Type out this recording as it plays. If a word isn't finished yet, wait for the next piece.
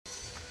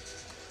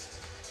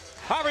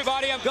Hi,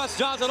 everybody. I'm Gus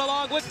Johnson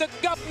along with the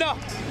governor.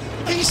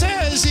 He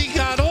says he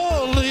got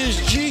all his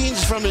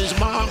genes from his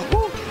mom.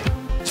 Woo.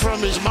 From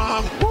his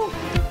mom. Woo.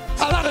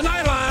 A lot of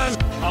nylon.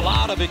 A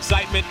lot of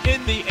excitement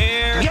in the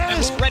air.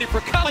 Yes. And we're ready for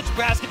college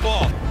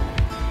basketball.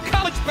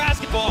 College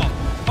basketball.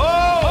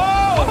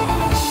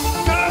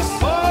 Gus.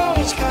 Oh.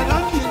 He's got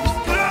onions.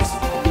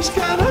 Gus. He's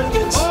got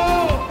onions.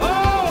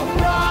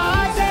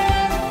 Rise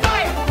and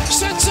fire.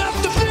 Sets up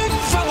the big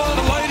fella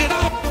to light it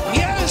up.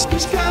 Yes.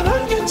 He's got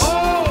onions.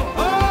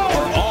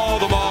 For all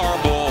the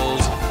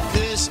marbles.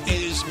 This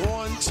is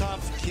one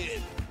tough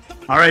kid.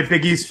 All right,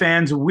 Big East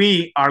fans,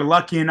 we are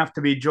lucky enough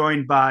to be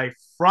joined by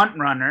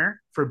frontrunner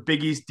for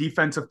Big East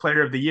Defensive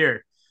Player of the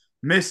Year,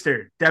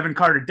 Mr. Devin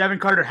Carter. Devin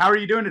Carter, how are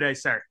you doing today,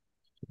 sir?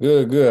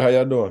 Good. How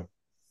y'all doing?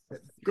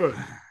 Good.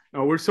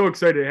 We're so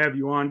excited to have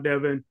you on,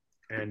 Devin.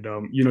 And,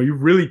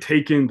 you've really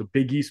taken the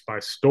Big East by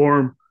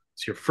storm.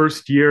 It's your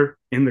first year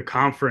in the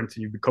conference,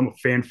 and you've become a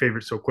fan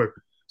favorite so quick.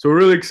 So we're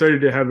really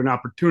excited to have an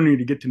opportunity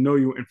to get to know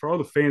you and for all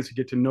the fans to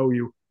get to know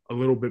you a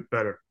little bit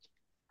better.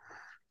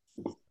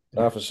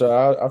 For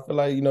sure. I feel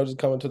like, just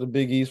coming to the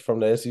Big East from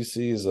the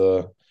SEC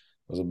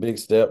was a big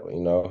step.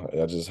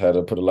 I just had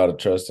to put a lot of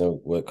trust in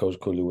what Coach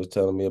Cooley was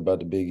telling me about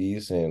the Big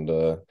East, and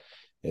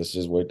it's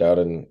just worked out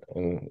in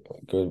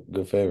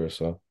good favor.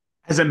 So,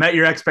 has it met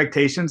your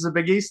expectations, the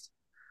Big East?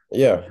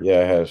 Yeah,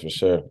 it has for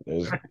sure.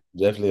 It's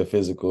definitely a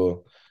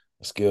physical,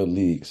 skilled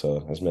league,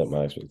 so it's met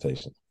my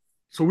expectations.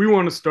 So we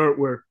want to start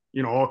where,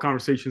 all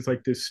conversations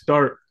like this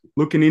start.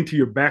 Looking into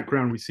your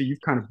background, we see you've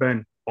kind of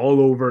been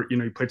all over.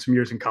 You played some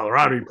years in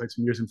Colorado, you played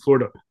some years in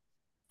Florida.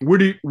 Where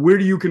do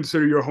you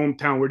consider your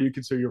hometown? Where do you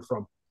consider you're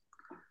from?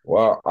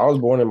 Well, I was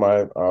born in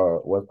my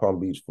West Palm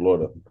Beach,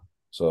 Florida.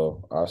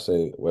 So I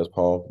say West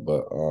Palm,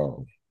 but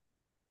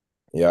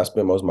I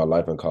spent most of my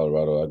life in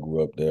Colorado. I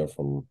grew up there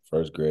from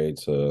first grade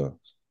to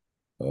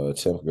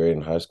 10th grade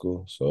in high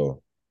school.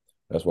 So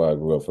that's why I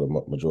grew up for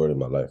the majority of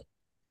my life.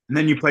 And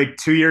then you played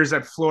 2 years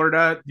at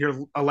Florida,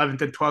 your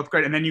 11th and 12th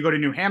grade, and then you go to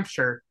New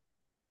Hampshire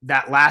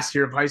that last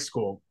year of high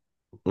school.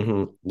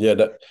 Mm-hmm. Yeah,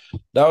 that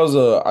was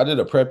I did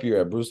a prep year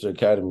at Brewster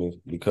Academy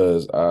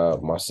because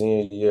my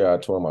senior year I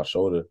tore my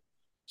shoulder,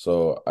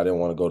 so I didn't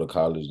want to go to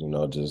college.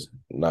 Just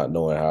not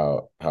knowing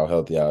how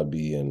healthy I'd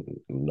be, and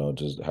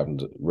just having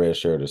to red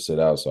shirt to sit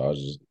out. So I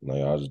was just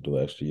I'll just do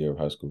an extra year of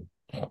high school.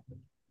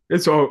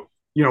 It's all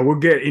we'll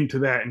get into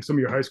that in some of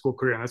your high school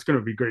career, and that's going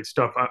to be great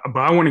stuff. But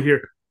I want to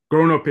hear,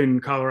 growing up in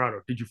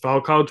Colorado, did you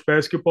follow college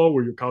basketball?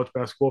 Were you a college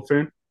basketball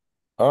fan?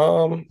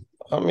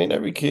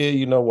 Every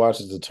kid,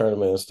 watches the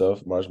tournament and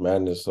stuff, March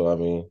Madness. So, I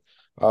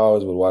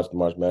always would watch the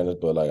March Madness,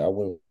 but, I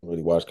wouldn't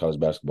really watch college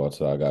basketball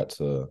until I got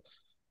to,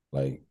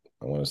 I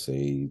want to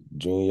say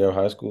junior year of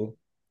high school.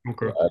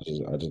 Okay. I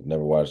just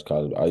never watched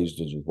college. I used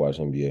to just watch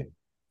NBA.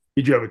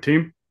 Did you have a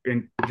team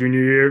in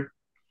junior year?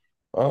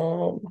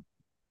 Nah,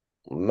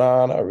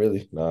 not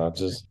really. Nah,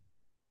 just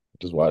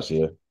watch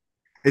here.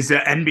 Is the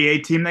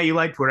NBA team that you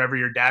liked wherever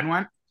your dad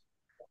went?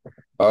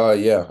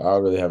 Yeah, I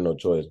really have no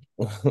choice.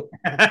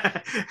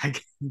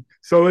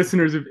 So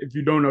listeners, if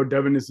you don't know,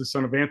 Devin is the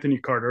son of Anthony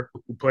Carter,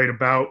 who played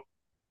about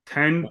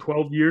 10,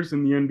 12 years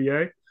in the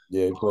NBA.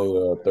 Yeah, he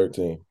played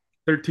 13.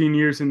 13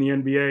 years in the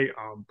NBA,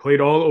 played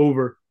all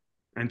over.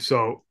 And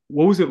so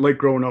what was it like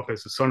growing up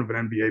as the son of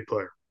an NBA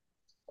player?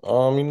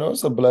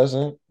 It's a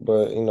blessing,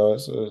 but,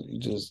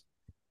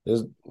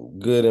 it's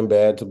good and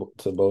bad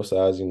to both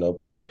sides.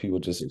 People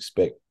just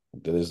expect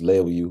to just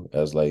label you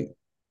as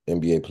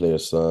NBA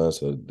player's son,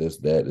 so this,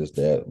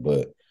 that.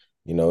 But,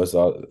 it's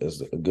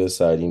a good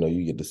side.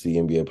 You get to see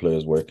NBA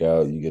players work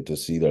out. You get to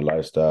see their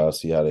lifestyle,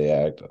 see how they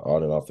act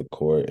on and off the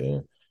court.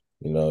 And,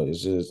 it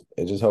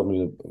just helped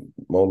me to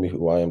mold me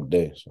who I am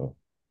today. So.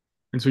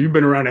 And so you've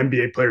been around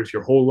NBA players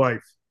your whole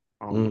life.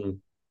 Do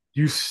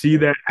you see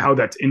how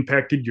that's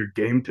impacted your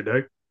game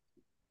today?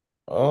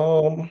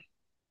 I'd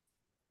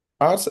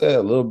say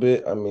a little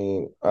bit.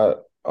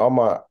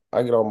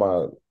 I get all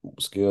my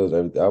skills. I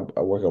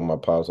work on my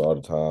pops all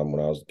the time.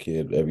 When I was a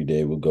kid, every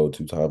day we'll go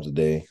 2 times a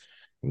day.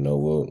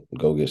 We'll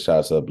go get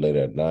shots up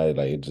later at night.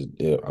 I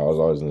was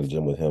always in the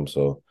gym with him.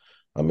 So,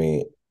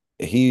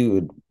 he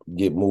would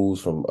get moves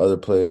from other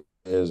players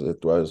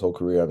throughout his whole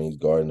career. He's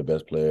guarding the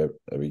best player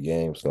every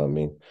game. So,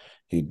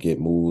 he'd get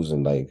moves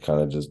and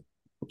kind of just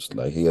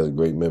he has a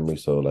great memory.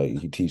 So,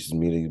 he teaches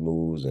me these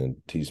moves and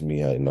teaches me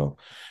how,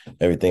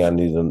 everything I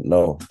need to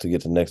know to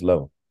get to the next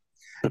level.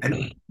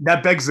 And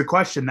that begs the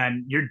question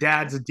then, your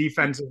dad's a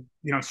defensive,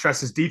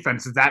 stresses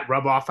defense. Does that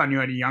rub off on you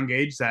at a young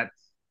age that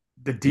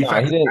the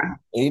defense? Nah,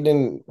 he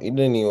didn't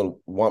even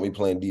want me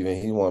playing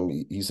defense.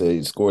 He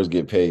said scores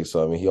get paid.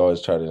 So, he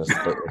always tried to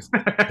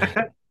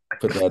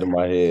put that in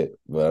my head.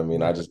 But,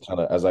 I just kind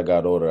of, as I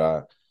got older,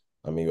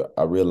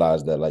 I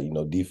realized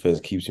that,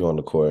 defense keeps you on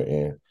the court,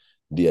 and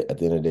at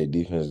the end of the day,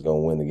 defense is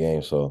going to win the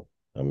game. So,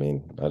 I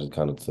just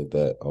kind of took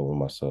that over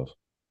myself.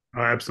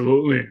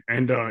 Absolutely.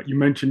 And you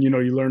mentioned, you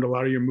learned a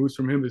lot of your moves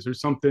from him. Is there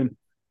something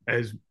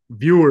as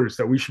viewers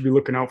that we should be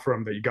looking out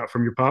from that you got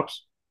from your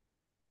pops?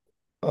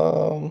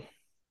 Nah,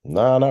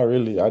 not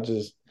really.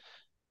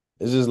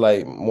 it's just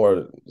like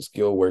more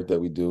skill work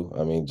that we do.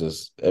 I mean,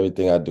 just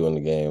everything I do in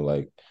the game,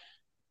 like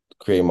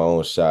create my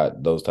own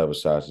shot, those type of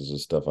shots is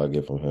just stuff I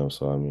get from him.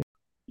 So I mean,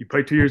 You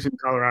played 2 years in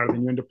Colorado,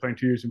 then you end up playing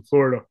 2 years in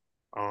Florida.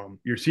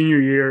 Your senior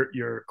year,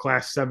 you're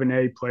Class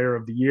 7A Player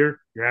of the Year.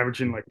 You're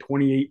averaging like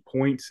 28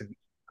 points and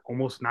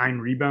almost 9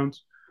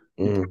 rebounds.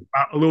 Can you talk mm.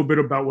 about, a little bit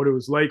about what it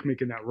was like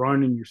making that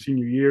run in your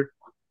senior year?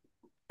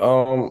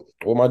 Well,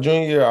 my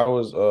junior year,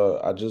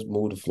 I just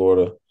moved to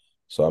Florida.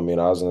 So I mean,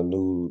 I was in a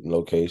new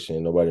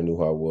location. Nobody knew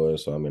who I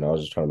was. So I mean, I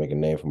was just trying to make a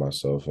name for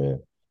myself. And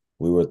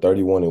we were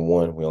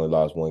 31-1. We only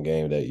lost one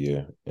game that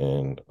year.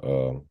 And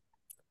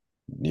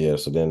yeah,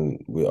 so then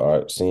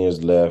our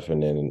seniors left,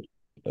 and then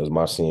it was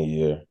my senior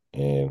year,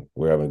 and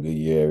we're having a good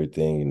year,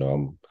 everything.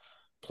 I'm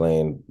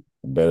playing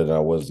better than I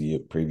was the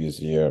previous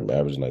year. I'm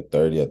averaging like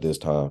 30 at this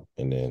time.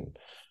 And then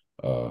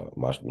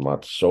my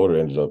shoulder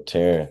ended up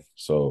tearing.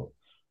 So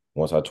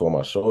once I tore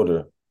my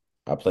shoulder,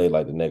 I played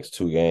like the next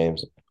 2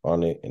 games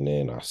on it, and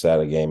then I sat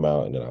a game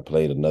out, and then I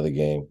played another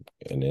game,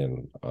 and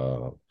then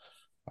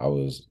I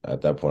was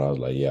at that point I was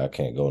like, yeah, I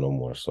can't go no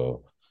more.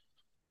 So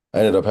I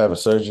ended up having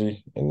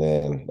surgery, and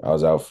then I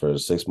was out for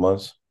 6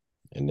 months.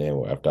 And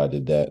then after I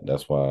did that,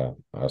 that's why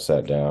I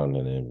sat down,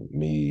 and then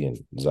me and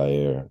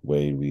Zaire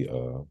Wade, we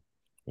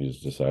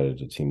just decided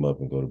to team up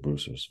and go to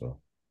Brewster.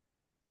 So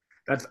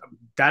That's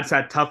that's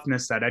that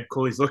toughness that Ed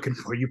Cooley's looking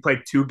for. You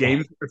played 2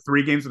 games or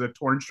 3 games with a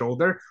torn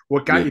shoulder.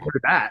 What got yeah, you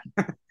through that?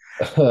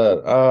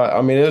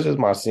 I mean, it was just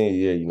my senior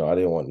year. I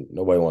didn't want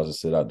nobody wants to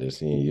sit out their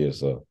senior year,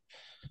 so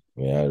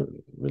I mean, I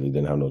really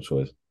didn't have no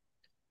choice.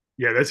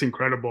 Yeah, that's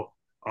incredible.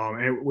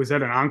 And was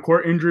that an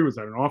on-court injury? Was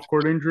that an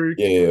off-court injury?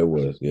 Yeah, it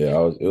was. Yeah,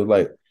 it was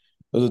like it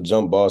was a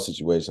jump ball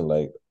situation.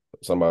 Like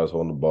somebody was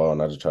holding the ball,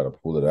 and I just tried to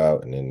pull it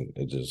out, and then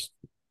it just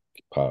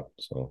popped.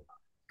 So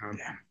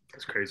Yeah,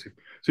 that's crazy.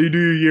 So you do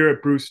your year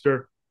at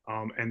Brewster,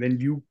 and then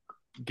you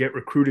get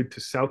recruited to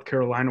South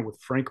Carolina with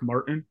Frank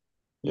Martin.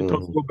 You talk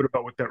a mhm. little bit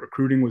about what that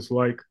recruiting was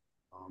like.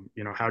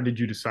 How did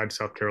you decide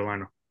South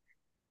Carolina?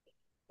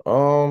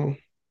 um,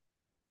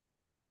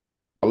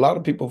 a lot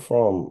of people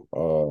from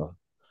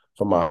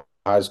my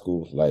high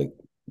school, like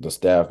the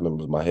staff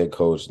members, my head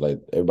coach, like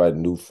everybody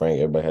knew Frank.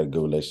 Everybody had a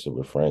good relationship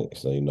with Frank.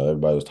 So,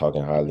 everybody was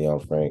talking highly on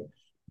Frank.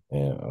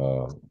 And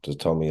just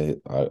told me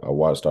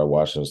started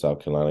watching South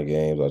Carolina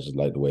games. I just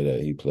liked the way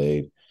that he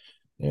played.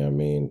 And I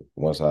mean,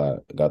 once I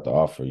got the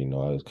offer, I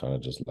was kind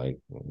of just like,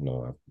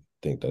 I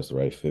think that's the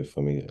right fit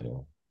for me.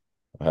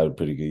 I had a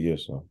pretty good year.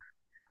 So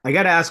I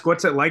got to ask,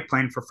 what's it like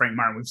playing for Frank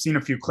Martin? We've seen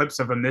a few clips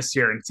of him this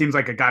year, and it seems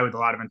like a guy with a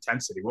lot of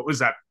intensity. What was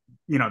that,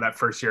 that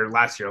first year,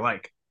 last year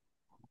like?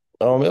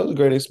 it was a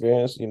great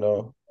experience, we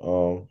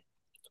were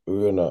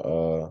in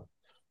a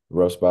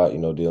rough spot,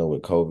 dealing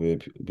with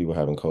COVID, people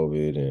having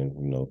COVID,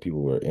 and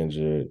people were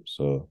injured.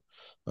 So,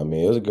 I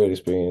mean, it was a great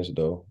experience,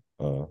 though.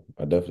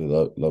 I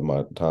definitely love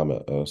my time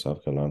at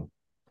South Carolina.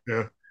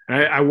 Yeah,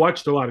 I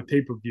watched a lot of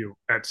tape of you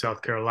at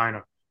South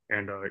Carolina,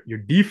 and your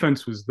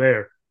defense was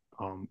there.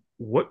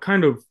 What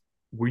kind of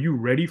were you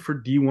ready for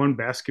D1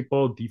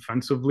 basketball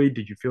defensively?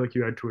 Did you feel like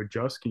you had to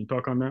adjust? Can you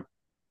talk on that?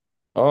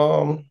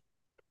 Um,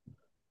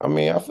 I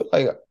mean, I feel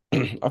like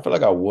I feel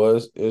like I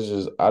was. It's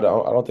just I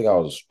don't think I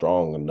was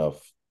strong enough,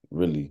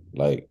 really,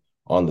 like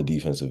on the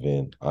defensive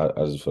end. I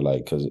just feel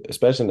like because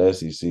especially in the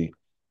SEC,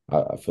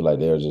 I feel like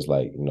they're just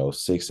like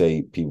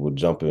 6'8" people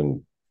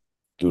jumping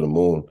through the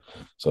moon.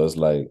 So it's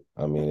like,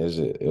 I mean,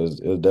 it was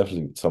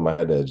definitely something I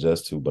had to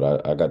adjust to,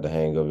 but I got the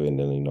hang of it, and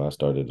then I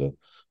started to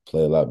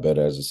play a lot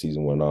better as the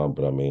season went on.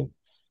 But I mean,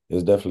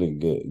 it's definitely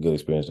a good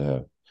experience to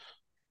have.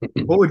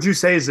 What would you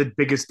say is the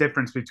biggest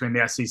difference between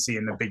the SEC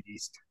and the Big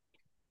East?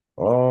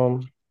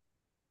 um,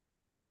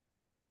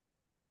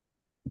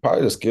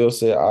 Probably the skill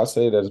set. I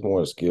say that it's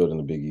more skilled in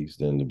the Big East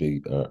than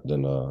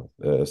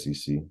the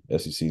SEC.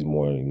 SEC is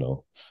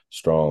more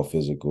strong,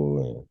 physical,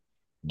 and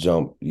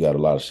jump. You got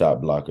a lot of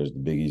shot blockers. The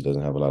Big East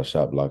doesn't have a lot of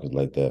shot blockers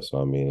like that.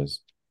 So I mean,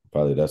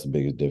 that's the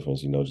biggest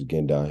difference. Just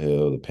getting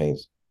downhill, the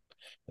paint's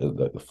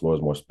the floor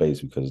is more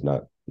space because it's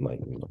not like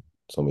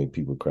so many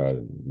people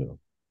crowded.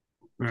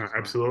 Yeah,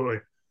 absolutely.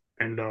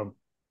 And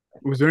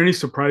was there any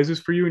surprises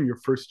for you in your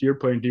first year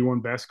playing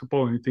D1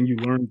 basketball? Anything you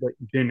learned that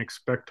you didn't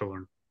expect to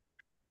learn?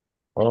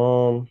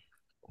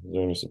 Is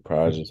there any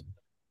surprises?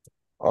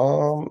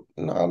 No,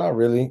 not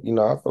really. I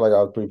feel like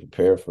I was pretty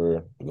prepared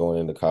for going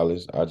into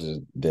college. I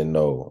just didn't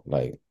know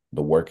like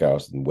the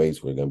workouts and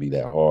weights were gonna be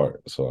that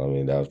hard. So I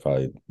mean, that was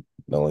probably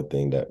the only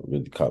thing that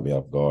really caught me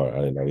off guard. I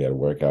didn't know we had to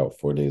work out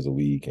 4 days a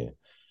week and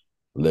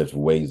lift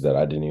weights that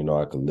I didn't even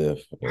know I could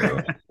lift.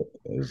 And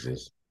it's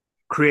just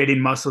Creating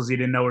muscles you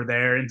didn't know were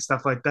there and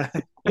stuff like that.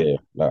 yeah.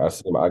 Like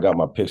I got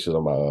my pictures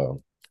of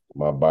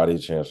my body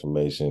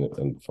transformation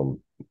and from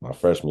my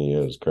freshman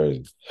year. It was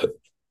crazy.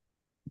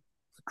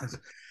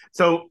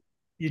 So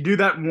you do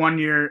that 1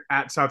 year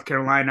at South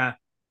Carolina.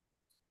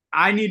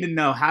 I need to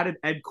know, how did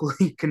Ed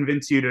Cooley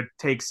convince you to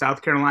take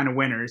South Carolina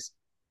winners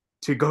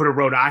to go to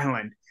Rhode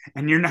Island?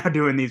 And you're now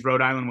doing these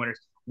Rhode Island winners.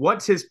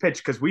 What's his pitch?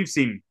 Because we've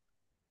seen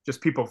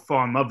just people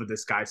fall in love with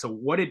this guy. So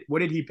what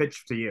did he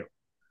pitch to you?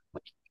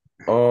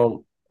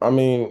 Um, I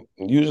mean,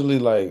 usually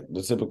like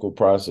the typical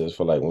process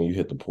for like when you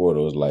hit the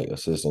portal is like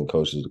assistant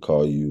coaches to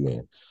call you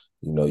and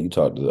you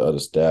talk to the other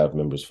staff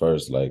members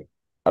first. Like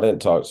I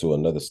didn't talk to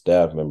another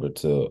staff member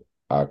till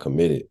I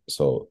committed.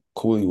 So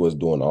Cooley was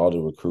doing all the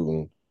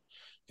recruiting.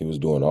 He was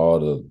doing all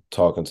the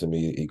talking to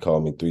me. He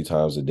called me 3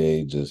 times a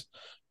day, just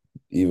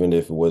even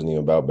if it wasn't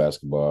even about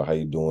basketball. How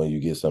you doing? You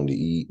get something to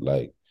eat?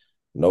 Like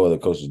no other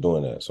coach is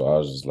doing that. So I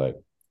was just like,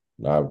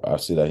 I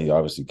see that he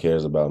obviously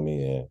cares about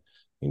me, and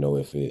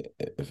if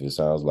it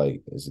sounds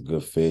like it's a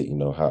good fit,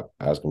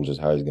 ask him just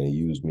how he's going to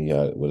use me.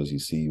 What does he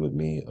see with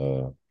me?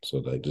 So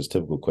like just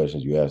typical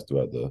questions you ask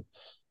throughout the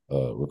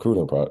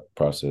recruiting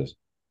process.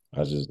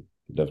 I just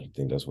definitely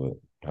think that's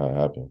how it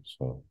happened.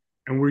 So.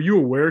 And were you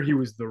aware he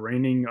was the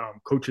reigning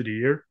coach of the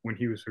year when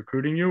he was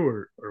recruiting you,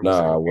 or was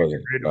Nah, that I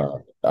wasn't. Nah,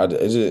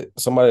 it's just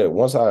somebody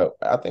once I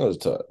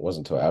think it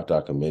wasn't until after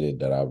I committed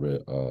that I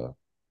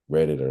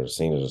read it or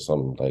seen it or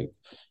something like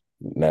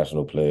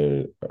national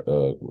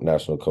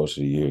coach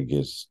of the year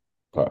gets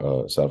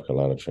South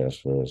Carolina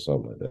transfer or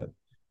something like that.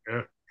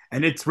 yeah,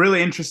 And it's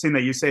really interesting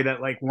that you say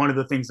that like one of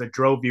the things that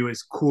drove you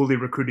is Cooley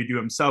recruited you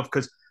himself.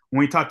 Because when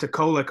we talked to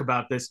Kolek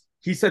about this,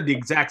 he said the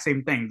exact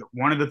same thing.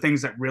 One of the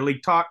things that really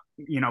caught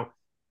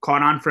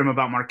on for him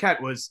about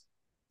Marquette was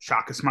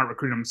Shaka Smart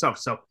recruited himself.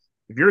 So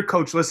if you're a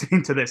coach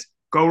listening to this,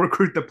 go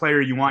recruit the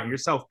player you want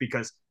yourself,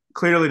 because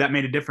clearly that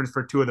made a difference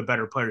for two of the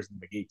better players in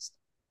the Big East.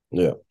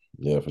 Yeah,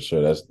 yeah, for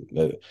sure.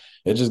 That.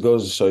 It just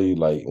goes to show you,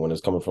 like, when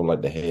it's coming from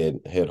like the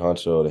head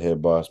honcho, the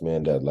head boss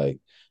man, that like,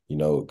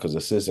 because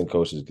assistant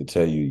coaches could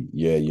tell you,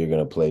 yeah, you're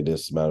gonna play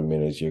this amount of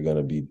minutes, you're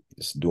gonna be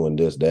doing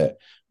this, that.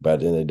 But at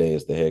the end of the day,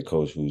 it's the head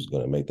coach who's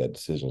gonna make that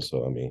decision.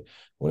 So I mean,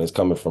 when it's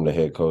coming from the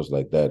head coach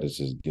like that, it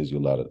just gives you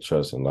a lot of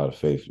trust and a lot of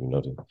faith,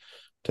 to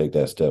take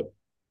that step.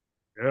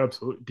 yeah,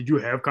 absolutely. Did you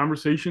have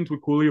conversations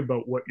with Cooley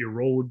about what your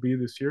role would be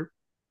this year?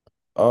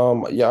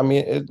 Yeah, I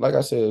mean, like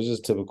I said, it's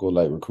just typical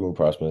like recruiting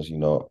prospects.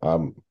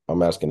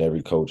 I'm asking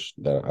every coach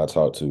that I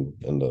talk to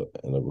in the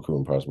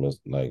recruiting process,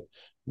 like,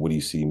 what do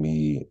you see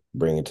me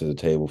bringing to the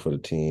table for the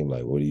team?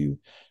 Like,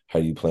 how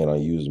do you plan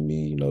on using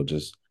me?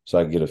 Just so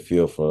I can get a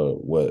feel for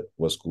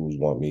what schools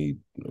want me,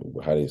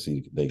 how they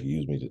see they can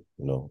use me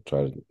to,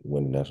 try to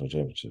win the national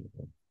championship.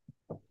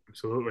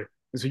 Absolutely.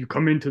 And so you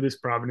come into this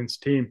Providence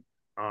team.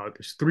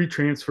 There's three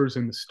transfers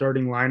in the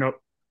starting lineup.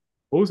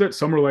 What was that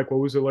summer like? What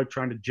was it like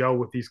trying to gel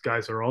with these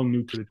guys that are all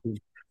new to the team?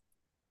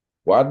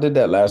 Well, I did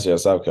that last year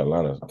at South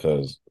Carolina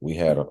because we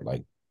had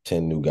like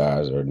 10 new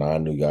guys or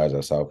 9 new guys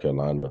at South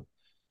Carolina.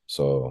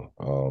 So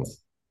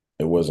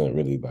it wasn't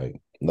really like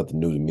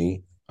nothing new to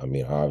me. I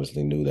mean, I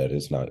obviously knew that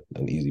it's not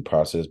an easy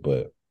process,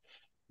 but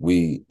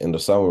we in the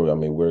summer, I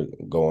mean, we're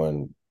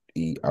going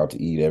out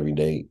to eat every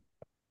day.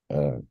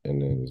 And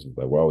then it's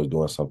like we're always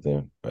doing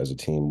something as a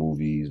team,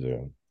 movies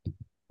or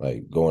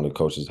like going to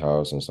coach's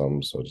house and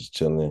something. So just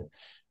chilling.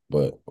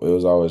 But it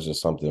was always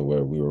just something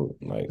where we were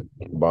like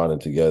bonding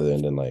together.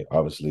 And then like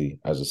obviously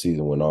as the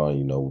season went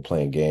on, we're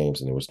playing games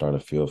and then we're starting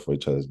to feel for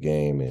each other's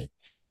game and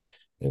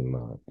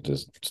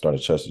just started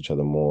to trust each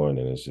other more. And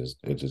then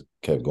it just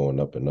kept going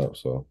up and up.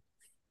 So.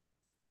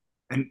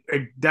 And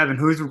Devin,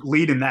 who's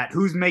leading that?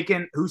 Who's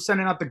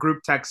sending out the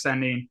group text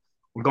sending,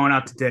 we're going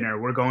out to dinner,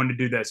 we're going to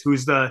do this?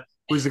 Who's the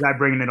guy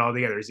bringing it all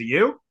together? Is it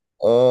you?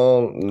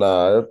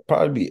 Nah, it'd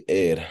probably be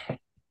Ed.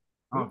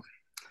 Oh,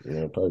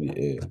 Yeah, probably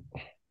be Ed.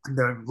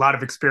 a lot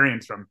of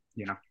experience from,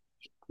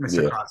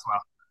 Mr. Yeah.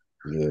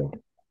 Croswell.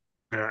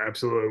 Yeah.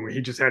 Absolutely.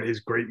 He just had his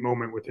great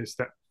moment with his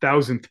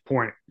 1,000th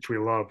point, which we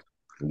loved.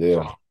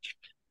 Yeah.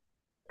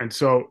 And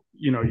so,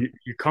 you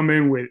come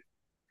in with,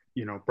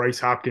 Bryce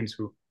Hopkins,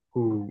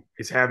 who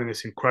is having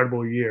this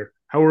incredible year.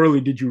 How early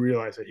did you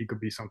realize that he could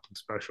be something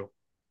special?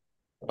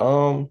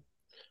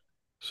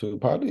 So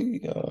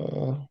probably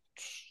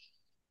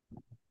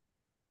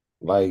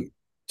like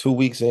 2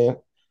 weeks in.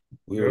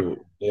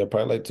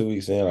 Probably like 2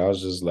 weeks in. I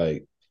was just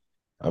like,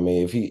 I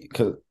mean,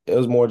 because it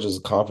was more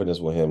just confidence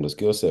with him. The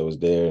skill set was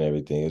there and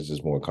everything. It's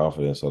just more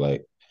confidence. So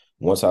like,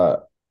 once I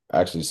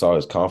actually saw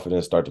his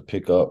confidence start to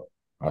pick up,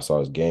 I saw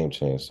his game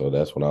change. So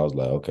that's when I was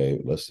like,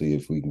 okay, let's see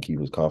if we can keep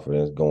his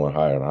confidence going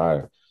higher and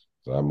higher.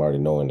 So I'm already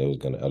knowing it was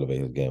going to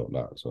elevate his game a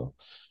lot. So,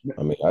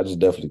 I mean, I just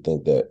definitely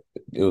think that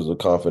it was a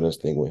confidence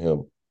thing with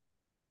him.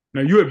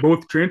 Now, you had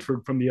both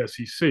transferred from the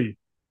SEC.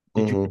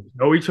 Did you Mm-hmm.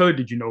 know each other?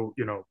 Did you know,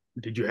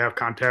 did you have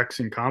contacts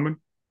in common?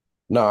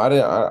 No, I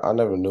didn't. I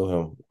never knew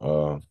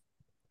him.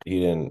 He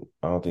didn't.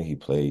 I don't think he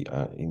played.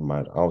 He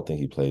might. I don't think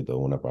he played though.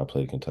 Whenever I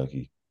played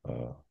Kentucky.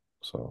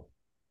 So.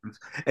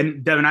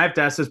 And Devin, I have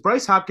to ask: does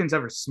Bryce Hopkins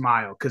ever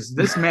smile? Because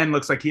this man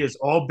looks like he is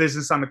all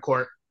business on the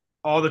court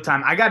all the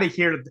time. I got to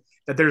hear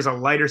that there's a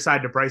lighter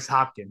side to Bryce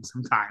Hopkins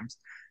sometimes.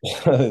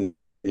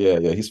 Yeah,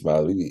 he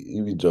smiles.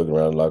 He be joking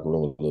around the locker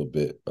room a little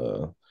bit.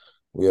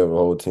 We have a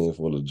whole team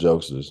full of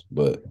jokesters,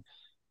 but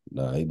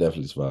nah, he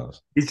definitely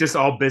smiles. He's just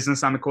all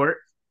business on the court.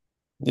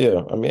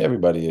 Yeah, I mean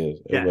everybody is.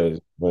 Yeah.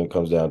 Everybody, when it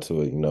comes down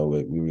to it,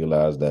 we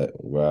realize that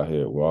we're out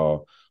here, we're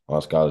all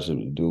on scholarship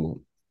to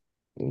do,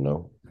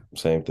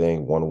 same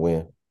thing, want to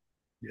win.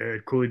 Yeah,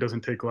 Cooley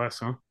doesn't take less,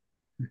 huh?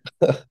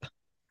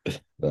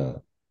 Nah.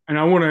 And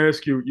I want to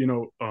ask you,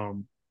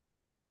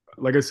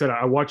 like I said,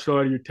 I watched a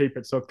lot of your tape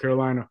at South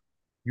Carolina.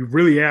 You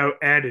really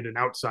added an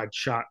outside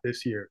shot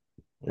this year.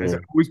 Has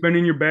that Mm. always been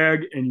in your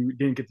bag and you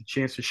didn't get the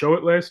chance to show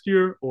it last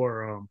year?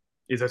 Or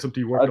is that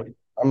something you worked I on?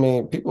 I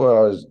mean, people are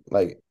always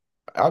like,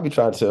 I'll be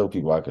trying to tell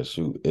people I can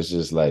shoot. It's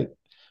just like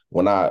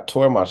when I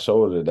tore my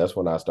shoulder, that's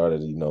when I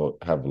started,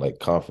 having like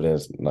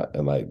confidence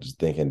and like just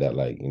thinking that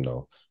like,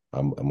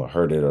 I'm gonna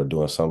hurt it or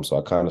doing something. So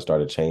I kind of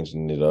started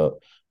changing it up.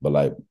 But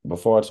like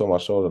before I tore my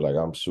shoulder, like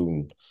I'm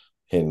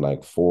hitting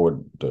like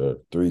 4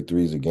 to 3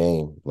 threes a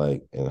game,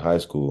 like in high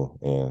school.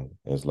 And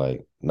it's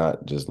like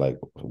not just like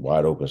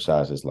wide open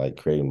shots, it's like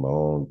creating my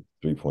own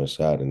 3-point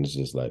shot. And it's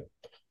just like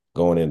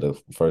going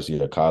into first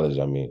year of college,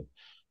 I mean,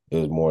 it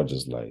was more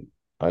just like,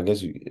 I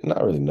guess you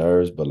not really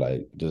nerves, but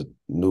like just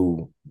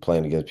new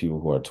playing against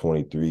people who are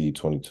 23,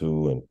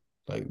 22, and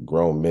like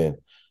grown men.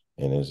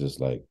 And it's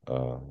just like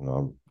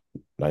I'm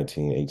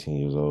 19, 18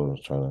 years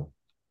old, trying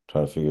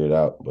to figure it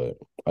out. But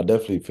I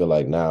definitely feel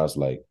like now it's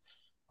like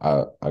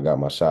I got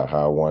my shot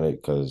how I wanted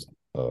because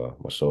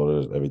my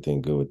shoulders,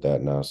 everything good with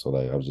that now. So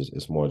like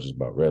it's more just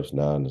about reps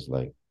now, and it's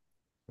like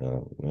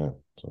yeah.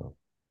 So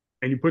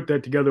And you put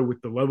that together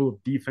with the level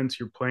of defense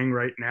you're playing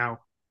right now.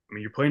 I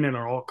mean, you're playing at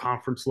an all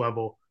conference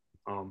level.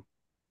 Um,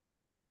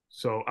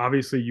 so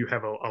obviously you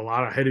have a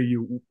lot ahead of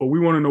you, but we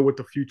want to know what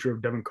the future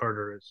of Devin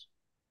Carter is.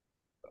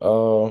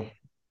 uh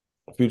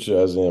future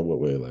as in what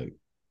way? Like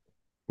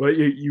Well,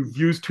 you've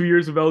used 2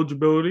 years of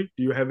eligibility.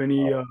 Do you have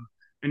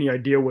any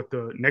idea what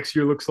the next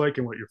year looks like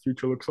and what your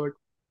future looks like?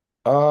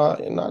 I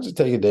just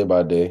take it day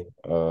by day.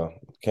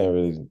 Can't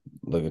really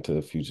look into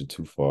the future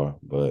too far,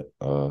 but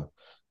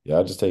yeah,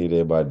 I just take it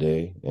day by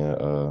day,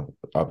 and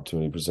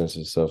opportunity presents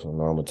itself, and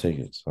I'm gonna take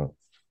it. So,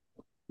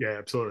 Yeah,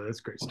 absolutely.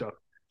 That's great stuff.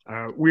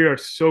 We are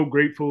so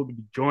grateful to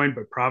be joined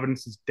by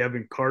Providence's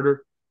Devin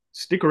Carter.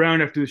 Stick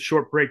around after this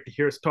short break to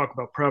hear us talk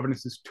about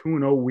Providence's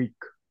 2-0 week.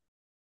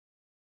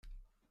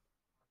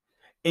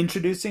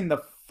 Introducing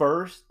the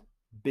first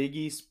Big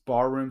East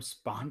Barroom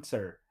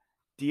sponsor,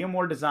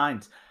 Diamore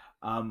Designs.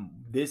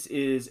 This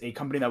is a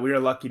company that we are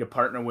lucky to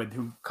partner with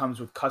who comes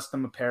with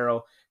custom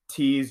apparel,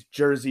 tees,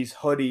 jerseys,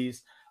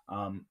 hoodies.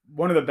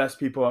 One of the best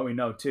people that we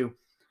know too.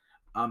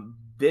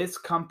 This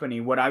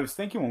company, what I was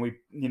thinking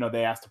when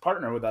they asked to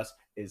partner with us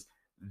is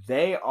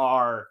they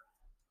are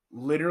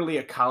literally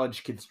a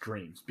college kid's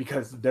dreams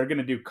because they're going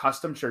to do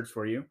custom shirts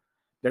for you.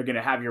 They're going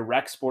to have your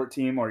rec sport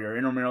team or your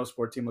intramural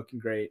sport team looking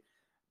great.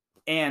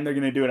 And they're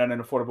going to do it at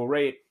an affordable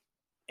rate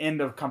and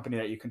a company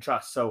that you can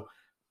trust. So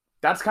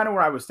that's kind of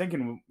where I was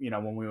thinking,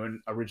 when we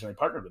originally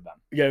partnered with them.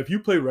 Yeah, if you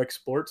play rec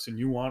sports and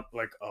you want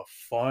like a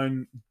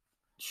fun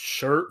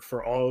shirt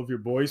for all of your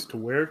boys to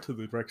wear to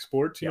the rec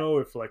sports,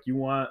 if like you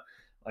want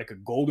like a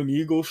Golden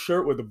Eagle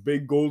shirt with a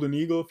big Golden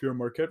Eagle, if you're a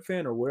Marquette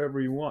fan or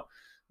wherever you want,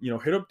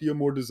 hit up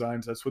Diamore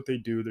Designs. That's what they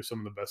do. They're some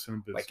of the best in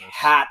the business. Like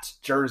hats,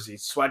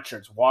 jerseys,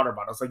 sweatshirts, water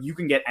bottles. Like you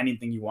can get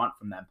anything you want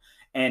from them.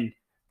 And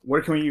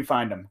where can you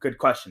find them? Good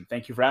question.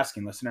 Thank you for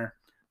asking, listener.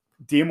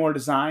 Diamore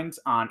Designs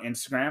on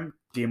Instagram.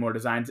 Diamore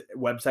Designs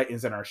website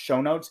is in our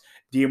show notes.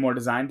 Diamore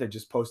Designs, I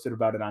just posted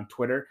about it on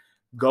Twitter.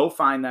 Go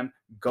find them.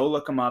 Go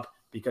look them up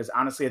because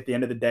honestly, at the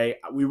end of the day,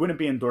 we wouldn't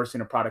be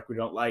endorsing a product we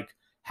don't like.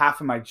 Half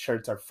of my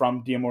shirts are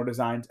from Diamore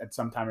Designs at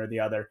some time or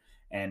the other.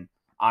 And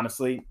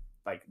honestly,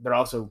 like they're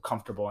also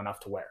comfortable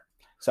enough to wear.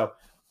 So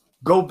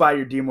go buy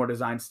your Diamore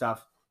Design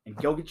stuff and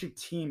go get your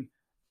team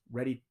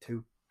ready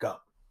to go.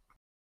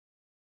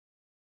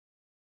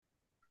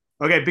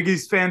 Okay, Big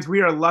East fans,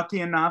 we are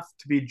lucky enough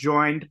to be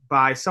joined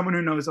by someone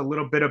who knows a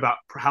little bit about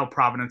how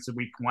Providence's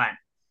week went.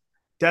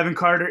 Devin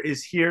Carter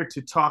is here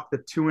to talk the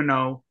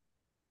 2-0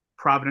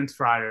 Providence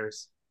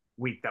Friars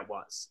week that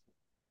was.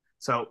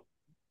 So,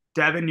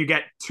 Devin, you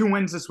get 2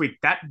 wins this week.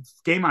 That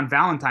game on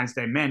Valentine's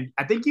Day, man,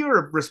 I think you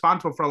were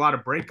responsible for a lot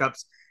of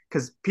breakups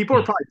because people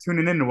are probably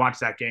tuning in to watch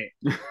that game.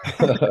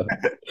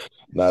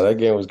 nah, that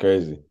game was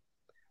crazy.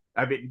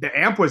 I mean, the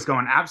amp was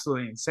going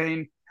absolutely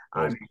insane.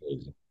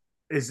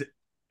 Crazy.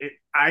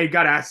 I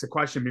got to ask the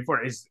question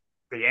before, is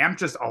the amp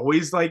just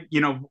always like,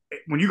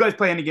 when you guys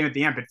play any game at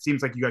the amp, it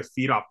seems like you guys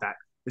feed off that.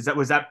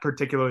 Was that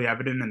particularly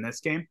evident in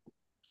this game?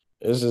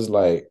 It's just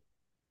like,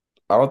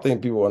 I don't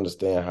think people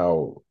understand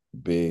how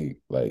big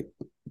like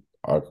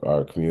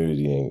our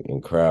community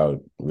and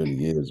crowd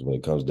really is when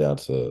it comes down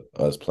to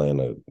us playing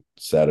a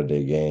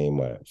Saturday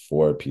game at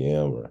 4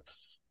 p.m. or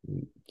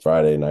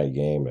Friday night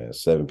game at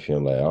 7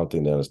 p.m. Like, I don't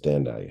think they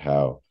understand like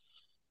how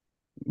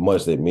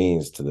much it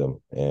means to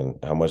them and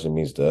how much it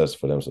means to us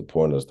for them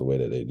supporting us the way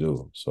that they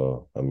do.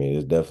 So, I mean,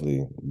 it's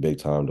definitely big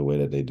time the way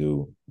that they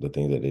do the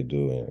things that they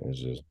do. And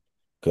it's just,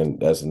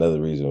 that's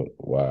another reason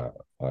why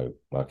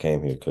I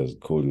came here, because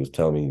Cooley was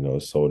telling me,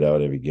 it's sold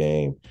out every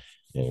game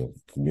and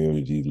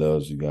community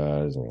loves you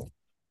guys. And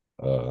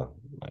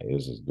like,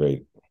 it's just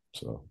great.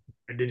 So.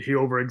 And did he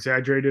over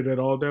exaggerate it at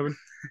all, Devin?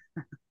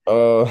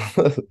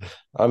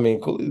 I mean,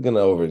 Cooley's gonna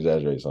over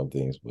exaggerate some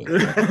things,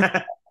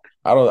 but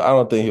I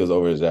don't think he was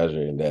over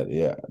exaggerating that.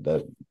 Yeah,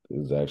 that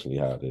is actually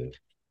how it is.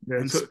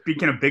 And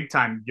speaking of big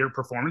time, your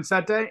performance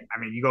that day, I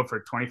mean, you go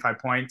for 25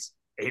 points,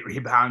 8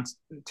 rebounds,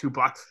 2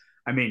 blocks.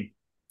 I mean,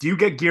 do you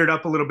get geared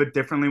up a little bit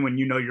differently when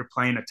you know you're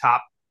playing a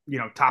top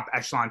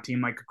echelon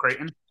team like a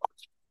Creighton?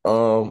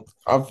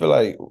 I feel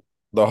like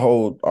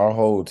our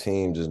whole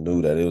team just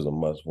knew that it was a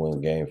must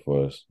win game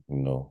for us.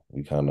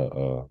 We kind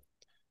of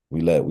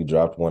we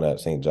dropped one at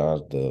St.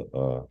 John's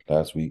the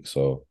last week,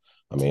 so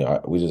I mean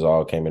we just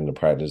all came into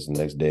practice the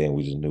next day and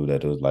we just knew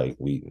that it was like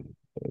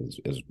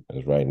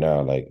it's right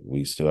now, like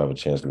we still have a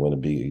chance to win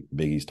the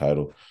Big East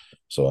title.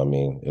 So I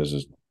mean it's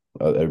just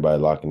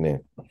everybody locking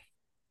in.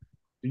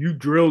 You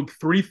drilled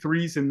 3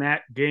 threes in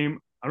that game.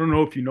 I don't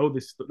know if you know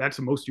this. That's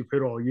the most you've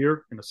hit all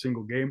year in a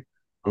single game.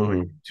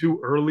 Too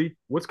early.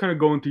 What's kind of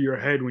going through your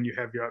head when you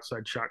have your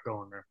outside shot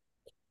going there?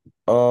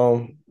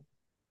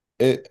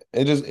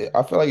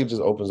 I feel like it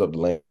just opens up the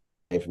lane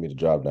for me to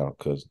drive now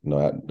because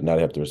now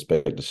they have to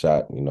respect the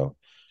shot.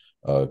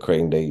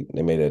 Creighton they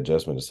made an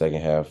adjustment the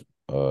second half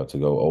to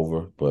go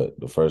over, but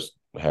the first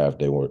half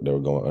they were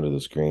going under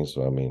the screen.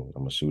 So I mean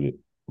I'm gonna shoot it,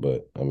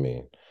 but I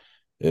mean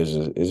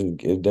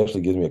it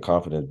definitely gives me a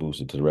confidence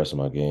booster to the rest of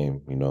my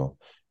game.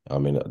 I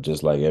mean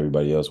just like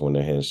everybody else when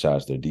they're hitting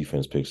shots, their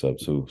defense picks up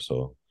too.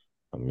 So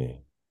I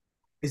mean.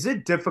 Is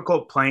it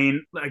difficult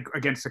playing like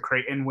against the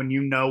Creighton when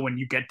when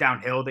you get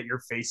downhill that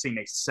you're facing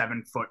a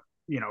 7 foot,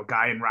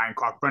 guy in Ryan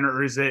Kalkbrenner,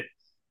 or is it,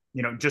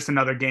 just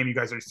another game you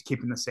guys are just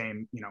keeping the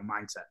same,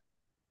 mindset?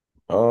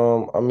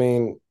 I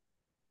mean,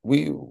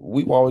 we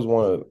always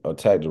want to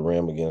attack the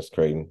rim against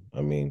Creighton.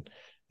 I mean,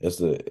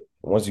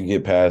 once you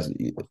get past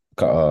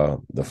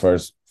the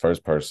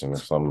first person or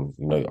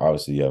something,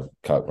 obviously you have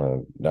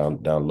Kalkbrenner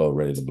down low,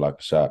 ready to block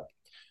the shot.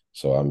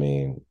 So I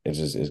mean,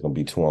 it's gonna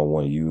be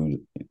 2-on-1,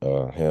 you,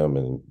 him,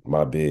 and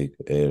my big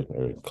Ed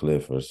or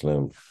Cliff or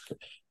Slim.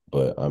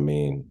 But I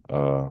mean,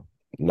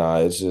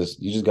 it's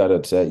just you just gotta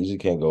attack. You just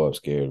can't go up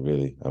scared,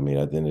 really. I mean,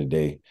 at the end of the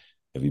day,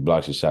 if he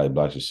blocks your shot, he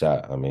blocks your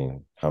shot. I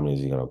mean, how many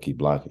is he gonna keep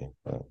blocking?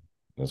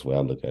 That's the way I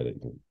look at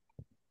it.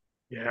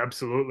 Yeah,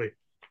 absolutely.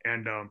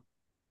 And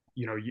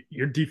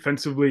you're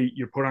defensively,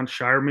 you're put on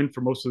Shireman for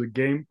most of the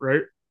game,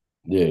 right?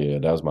 Yeah,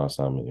 that was my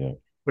assignment. Yeah.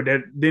 But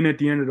then at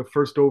the end of the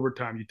first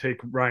overtime, you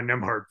take Ryan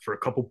Nemhard for a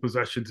couple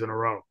possessions in a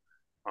row.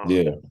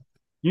 Yeah. Can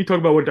you talk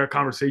about what that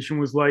conversation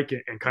was like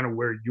and kind of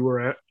where you were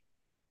at?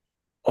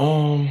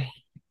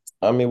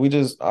 I mean, we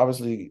just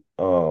obviously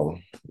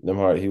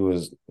Nemhard,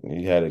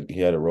 he had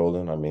it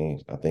rolling. I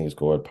mean, I think he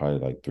scored probably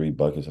like 3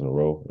 buckets in a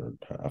row, or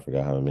I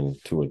forgot how many,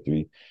 2 or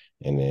 3.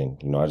 And then,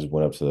 I just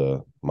went up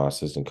to my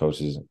assistant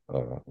coaches.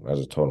 I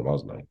just told him, I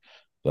was like,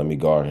 let me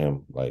guard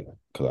him, like,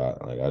 cause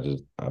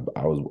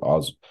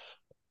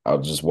I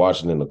was just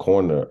watching in the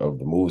corner of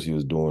the moves he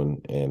was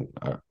doing, and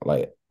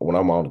when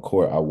I'm on the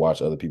court, I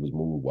watch other people's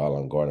move while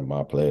I'm guarding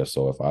my players.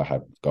 So if I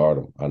have to guard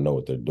them, I know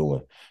what they're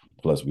doing.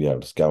 Plus, we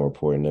have the scout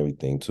report and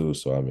everything too.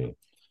 So I mean,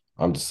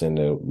 I'm just sitting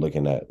there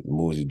looking at the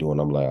moves he's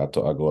doing. I'm like, I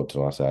go up to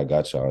him, I say, I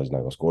got y'all. He's not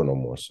gonna score no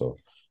more. So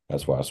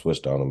that's why I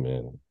switched on him.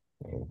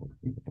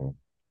 And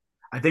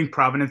I think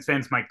Providence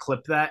fans might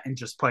clip that and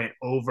just play it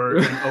over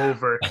and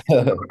over.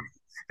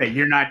 That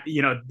you're not,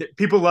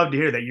 people love to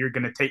hear that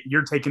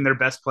you're taking their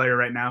best player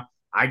right now.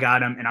 I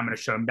got him and I'm going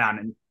to shut him down.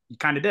 And you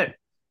kind of did.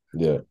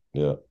 Yeah.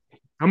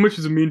 How much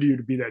does it mean to you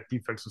to be that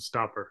defensive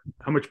stopper?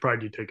 How much pride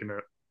do you take in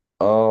that?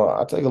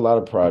 I take a lot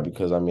of pride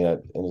because I mean,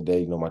 at the end of the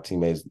day, my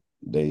teammates,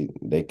 they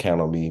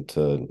count on me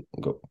to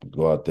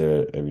go out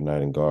there every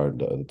night and guard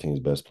the other team's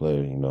best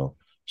player,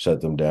 shut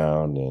them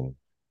down. And,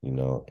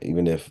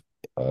 even if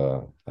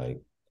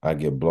like I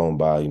get blown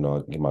by, I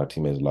give my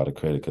teammates a lot of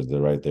credit because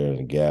they're right there in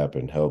the gap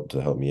and help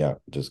me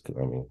out. Just,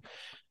 I mean,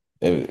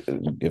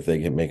 if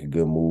they can make a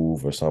good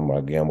move or something,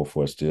 I gamble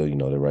for it still,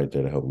 they're right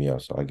there to help me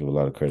out. So I give a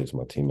lot of credit to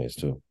my teammates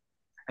too.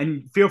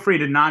 And feel free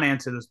to not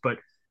answer this, but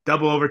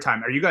double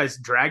overtime, are you guys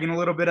dragging a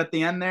little bit at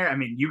the end there? I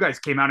mean, you guys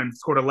came out and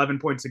scored 11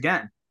 points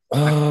again.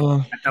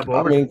 I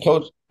mean,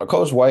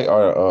 Coach White,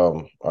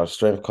 our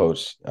strength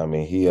coach, I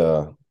mean,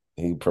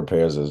 he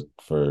prepares us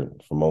for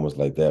moments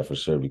like that for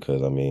sure,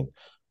 because I mean,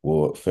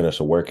 we'll finish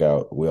a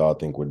workout, we all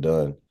think we're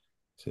done,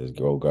 says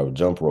go grab a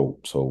jump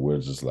rope. So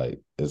we're just like,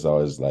 it's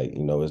always like,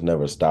 it's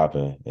never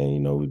stopping.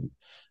 And we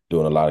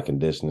doing a lot of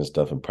conditioning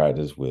stuff in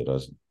practice with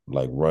us,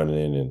 like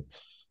running and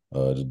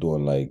just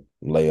doing like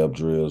layup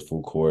drills,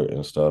 full court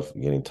and stuff,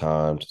 getting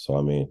timed. So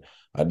I mean,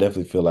 I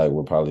definitely feel like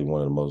we're probably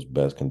one of the most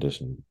best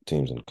conditioned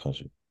teams in the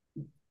country.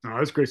 No,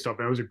 that's great stuff,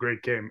 man. It was a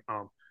great game.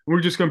 We're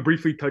just going to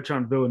briefly touch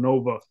on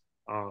Villanova.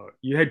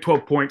 You had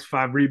 12 points,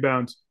 5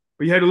 rebounds,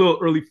 but you had a little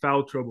early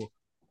foul trouble.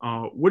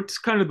 What's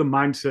kind of the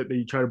mindset that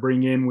you try to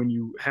bring in when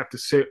you have to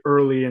sit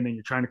early and then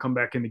you're trying to come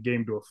back in the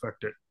game to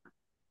affect it?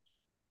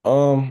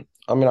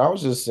 I mean, I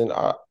was just in.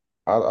 I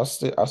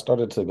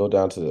started to go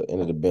down to the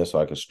end of the bench so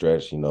I could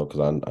stretch, because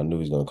I knew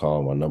he was going to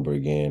call my number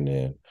again,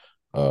 and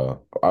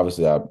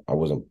obviously I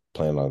wasn't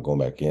planning on going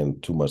back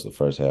in too much the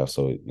first half.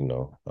 So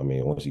I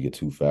mean, once you get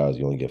 2 fouls,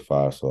 you only get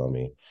 5. So I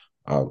mean,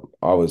 I'm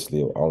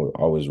obviously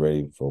always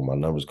ready for my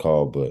numbers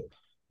called, but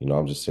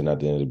I'm just sitting at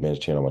the end of the bench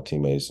cheering on my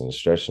teammates and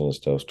stretching and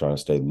stuff, trying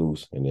to stay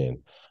loose. And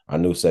then I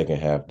knew second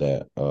half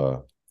that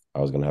I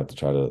was gonna have to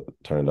try to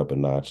turn it up a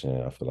notch,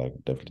 and I feel like I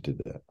definitely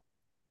did that.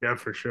 Yeah,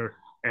 for sure.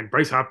 And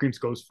Bryce Hopkins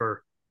goes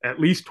for at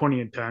least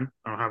 20 and 10.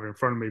 I don't have it in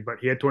front of me, but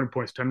he had 20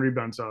 points, 10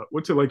 rebounds.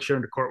 What's it like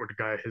sharing the court with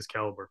a guy of his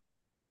caliber?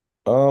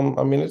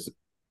 I mean, it,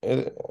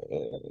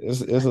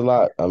 it's a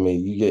lot. I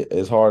mean,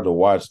 it's hard to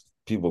watch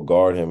people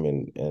guard him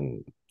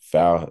and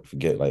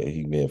forget like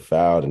he being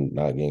fouled and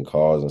not getting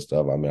calls and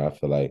stuff. I mean, I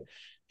feel like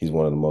he's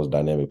one of the most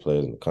dynamic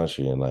players in the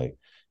country, and like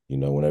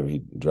whenever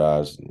he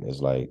drives, it's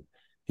like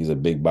he's a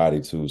big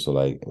body too. So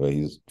like, but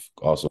he's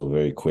also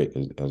very quick.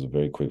 Has a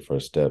very quick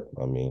first step.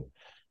 I mean,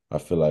 I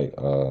feel like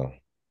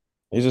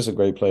he's just a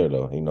great player,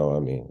 though. I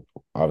mean,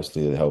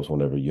 obviously it helps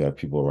whenever you have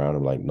people around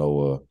him like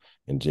Noah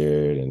and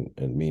Jared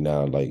and me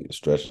now, like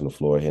stretching the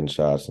floor, hitting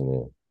shots, and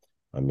then,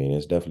 I mean,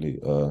 it's definitely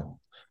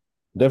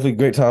a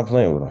great time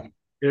playing with him.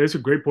 Yeah, it's a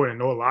great point. And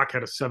Noah Locke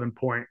had a 7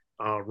 point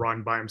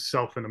run by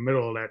himself in the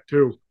middle of that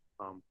too.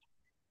 Um,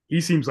 he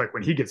seems like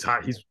when he gets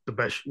hot, he's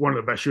one of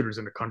the best shooters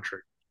in the country.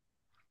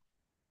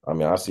 I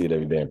mean, I see it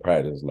every day in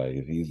practice. Like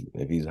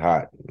if he's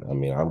hot, I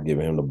mean, I'm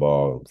giving him the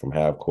ball from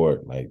half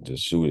court, like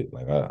just shoot it.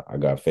 Like I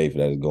got faith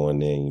that it's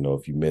going in.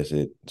 If you miss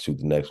it, shoot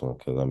the next one.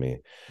 Because I mean,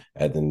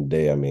 at the end of the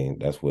day, I mean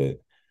that's what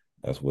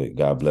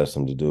God blessed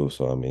him to do.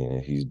 So I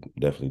mean, he's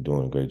definitely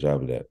doing a great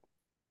job of that.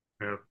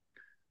 Yeah.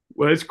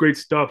 Well, it's great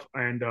stuff,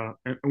 and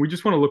we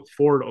just want to look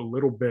forward a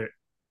little bit.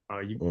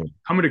 You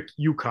coming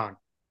to UConn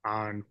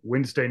on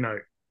Wednesday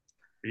night?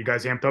 Are you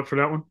guys amped up for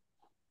that one?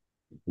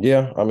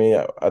 Yeah, I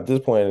mean, at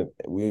this point,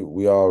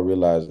 we all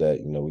realize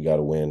that we got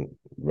to win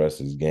the rest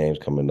of these games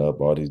coming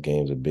up. All these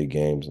games are big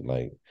games,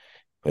 like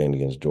playing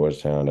against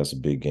Georgetown. That's a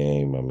big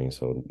game. I mean,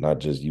 so not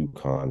just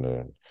UConn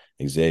or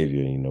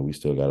Xavier. We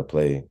still got to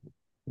play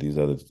these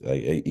other.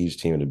 Like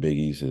each team in the Big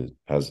East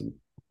has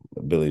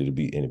ability to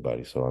beat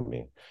anybody. So I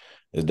mean,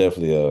 it's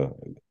definitely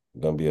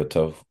gonna be a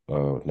tough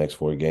next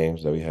 4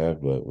 games that we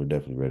have, but we're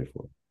definitely ready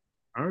for it.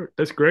 All right,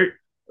 that's great.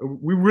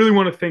 We really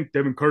want to thank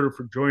Devin Carter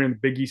for joining the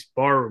Big East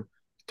Barroom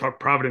to talk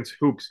Providence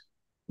hoops.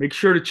 Make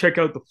sure to check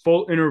out the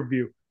full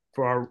interview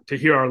to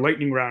hear our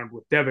lightning round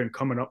with Devin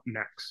coming up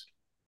next.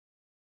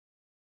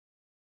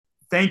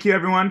 Thank you,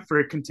 everyone,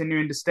 for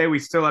continuing to stay. We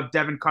still have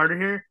Devin Carter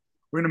here.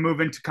 We're going to move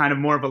into kind of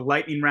more of a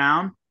lightning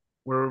round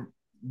where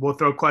we'll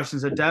throw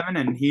questions at Devin,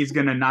 and he's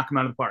going to knock them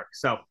out of the park.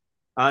 So,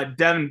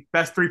 Devin,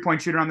 best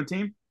 3-point shooter on the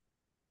team?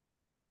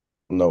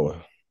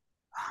 Noah.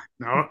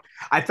 No,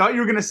 I thought you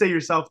were going to say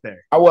yourself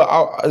there. I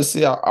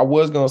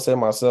was gonna say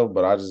myself,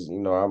 but I just,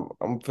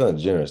 I'm feeling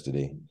generous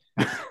today.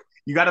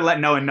 You got to let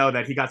Noah know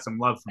that he got some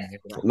love from you.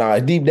 Nah,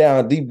 deep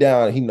down,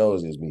 he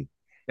knows it's me.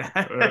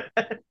 I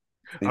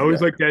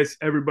always like to ask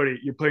everybody,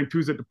 you're playing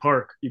twos at the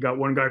park. You got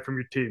one guy from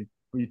your team.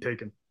 Who you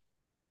taking?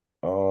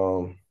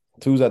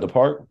 Twos at the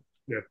park?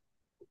 Yeah.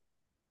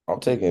 I'm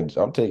taking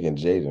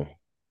Jaden.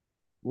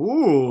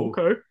 Ooh.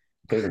 Okay.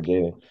 Taking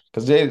Jaden.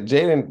 Because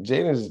Jaden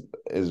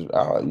is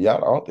y'all, I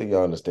don't think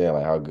y'all understand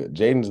like how good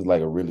Jaden is,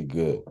 like a really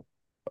good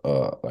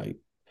like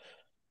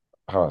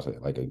how I say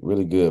it, like a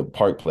really good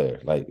park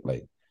player. Like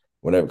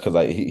whenever, because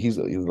like he's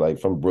like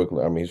from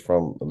Brooklyn. I mean, he's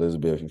from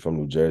Elizabeth. He's from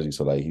New Jersey.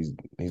 So like he's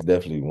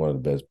definitely one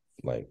of the best,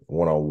 like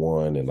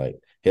one-on-one, and like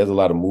he has a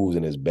lot of moves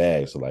in his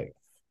bag. So like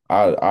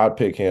I'd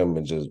pick him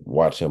and just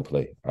watch him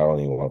play. I don't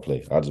even want to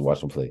play. I'll just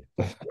watch him play.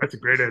 That's a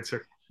great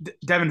answer.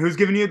 Devin, who's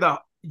giving you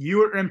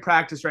you are in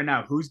practice right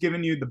now. Who's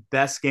giving you the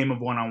best game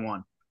of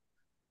one-on-one?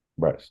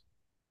 Bryce.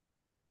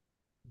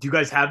 Do you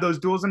guys have those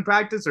duels in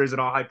practice, or is it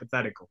all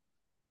hypothetical?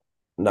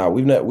 No,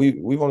 we've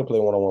only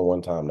played one-on-one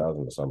one time. That was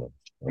in the summer.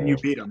 And you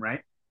beat him, right?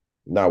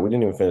 No, we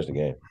didn't even finish the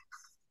game.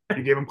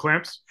 You gave him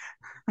clamps?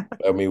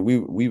 I mean,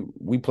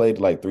 we played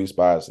like 3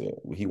 spots.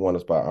 He won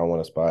a spot, I won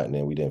a spot, and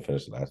then we didn't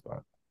finish the last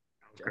spot.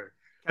 Okay.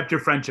 Kept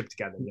your friendship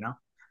together,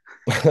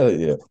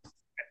 Yeah.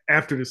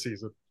 After the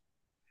season.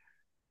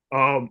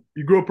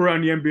 You grew up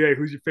around the NBA.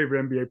 Who's your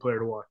favorite NBA player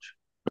to watch?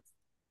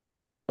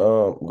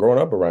 Growing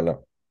up or right now?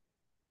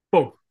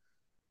 Both.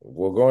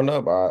 Well, growing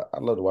up, I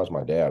love to watch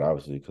my dad,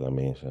 obviously, because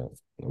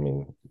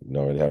you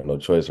don't really have no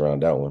choice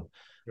around that one.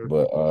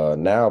 But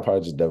now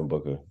probably just Devin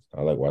Booker.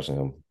 I like watching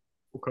him.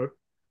 Okay.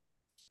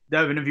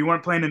 Devin, if you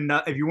weren't playing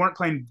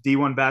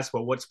D1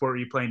 basketball, what sport were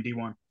you playing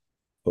D1?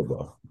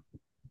 Football.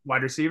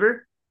 Wide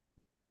receiver?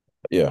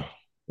 Yeah.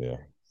 I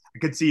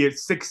could see it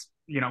 6,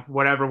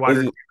 whatever wide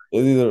receiver.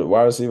 It's either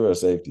wide receiver or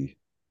safety.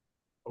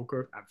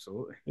 Okay.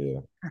 Absolutely. Yeah.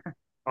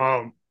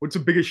 What's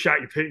the biggest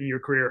shot you've hit in your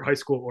career, high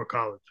school or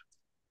college?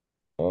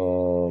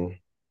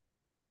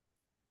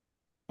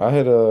 I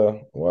hit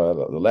the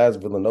last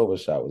Villanova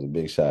shot was a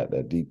big shot.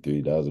 That deep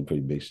 3, that was a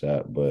pretty big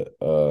shot. But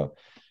I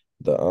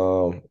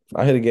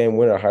hit a game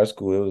winner in high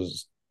school. It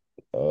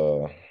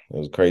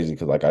was crazy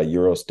because like I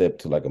Euro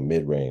stepped to like a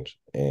mid range,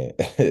 and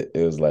it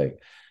was like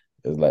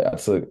I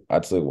took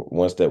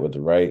one step with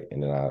the right,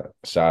 and then I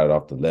shot it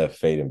off the left,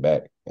 fading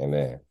back, and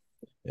then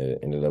it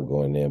ended up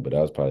going in. But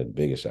that was probably the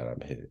biggest shot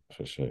I've hit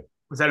for sure.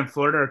 Was that in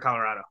Florida or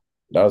Colorado?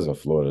 That was in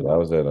Florida. That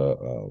was at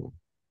a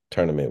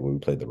tournament when we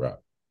played the Rock.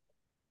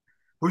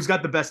 Who's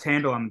got the best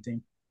handle on the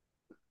team?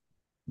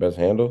 Best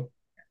handle?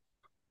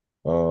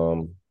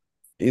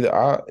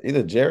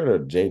 Either Jared or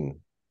Jaden.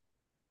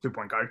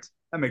 2-point guards.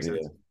 That makes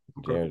sense.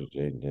 Okay. James or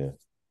Jaden, yeah.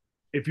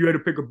 If you had to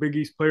pick a Big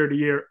East player of the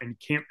year and you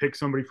can't pick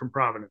somebody from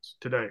Providence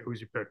today,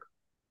 who's your pick?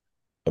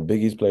 A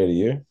Big East player of the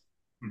year?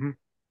 Mm-hmm.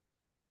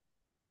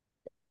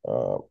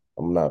 Uh,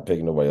 I'm not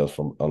picking nobody else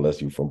from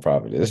unless you from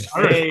Providence.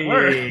 All right. All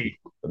right. Hey,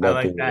 I'm I not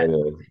like picking that.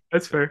 nobody else.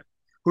 That's fair.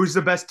 Who's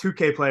the best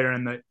 2K player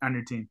on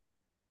your team?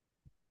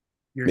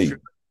 Me.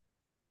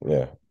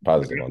 Yeah,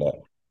 positive on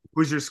that.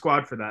 Who's your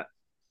squad for that?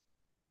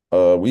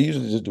 We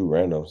usually just do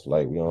randoms.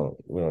 Like we don't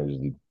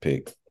usually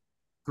pick.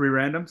 3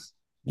 randoms?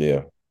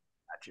 Yeah.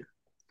 Got you.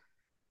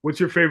 What's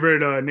your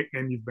favorite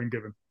nickname you've been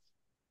given?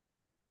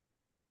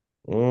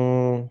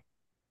 Mm,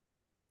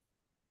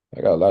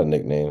 I got a lot of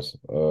nicknames.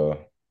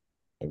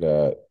 I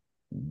got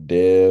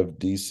Dev,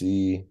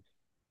 DC.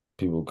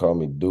 People call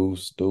me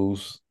Deuce,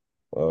 Deuce.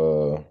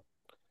 Uh,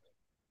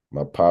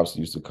 my pops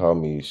used to call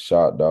me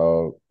Shot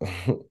Dog.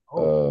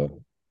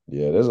 Oh.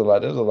 Yeah, there's a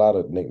lot. There's a lot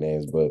of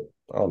nicknames, but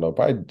I don't know.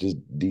 Probably just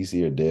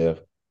DC or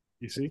Dev.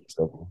 You see?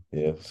 Simple.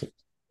 Yeah,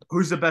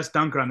 Who's the best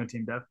dunker on the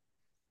team, Dev?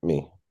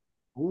 me.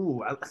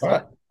 Ooh, I,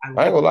 I I ain't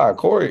like gonna lie.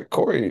 Corey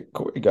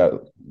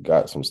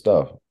got some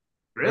stuff.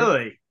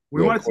 Really?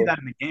 We Yeah, want to see Corey. that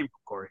in the game from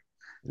Corey.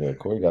 Yeah,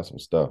 Corey got some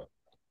stuff.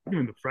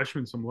 Giving the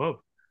freshmen some love.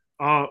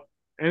 Uh,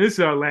 and this is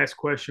our last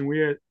question.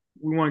 We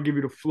want to give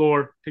you the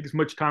floor. Take as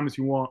much time as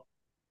you want.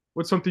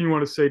 What's something you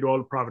want to say to all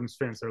the Providence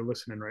fans that are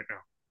listening right now?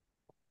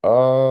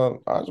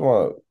 I just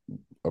want to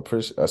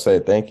appreciate. I say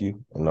thank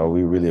you. You know,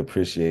 we really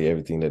appreciate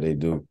everything that they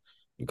do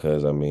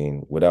because I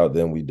mean, without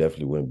them, we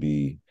definitely wouldn't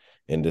be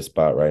in this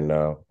spot right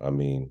now. I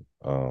mean,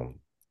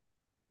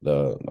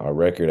 our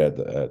record at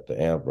the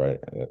AMP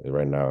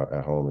right now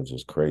at home is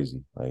just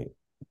crazy. Like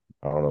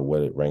I don't know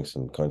what it ranks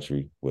in the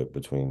country with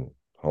between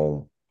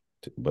home,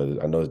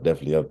 but I know it's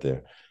definitely up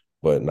there.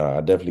 But nah,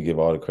 I definitely give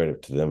all the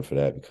credit to them for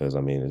that because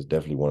I mean it's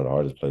definitely one of the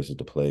hardest places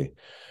to play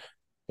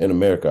in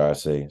America, I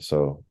say.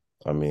 So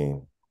I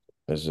mean,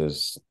 it's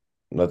just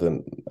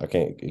nothing.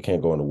 It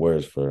can't go into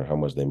words for how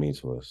much they mean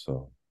to us.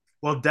 So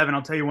Well, Devin,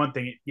 I'll tell you one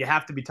thing. You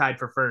have to be tied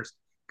for first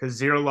because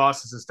 0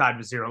 losses is tied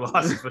with 0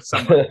 losses with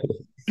somebody.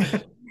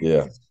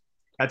 yeah,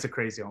 That's a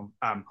crazy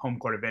home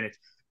court advantage.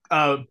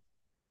 Uh,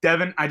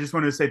 Devin, I just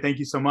wanted to say thank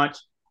you so much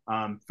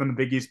from the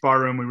Big East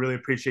Barroom. We really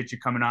appreciate you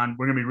coming on.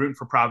 We're going to be rooting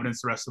for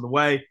Providence the rest of the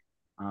way.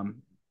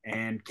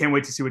 And can't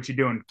wait to see what you're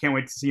doing. Can't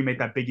wait to see you make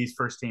that Big East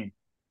first team.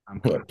 I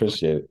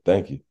appreciate it.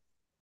 Thank you.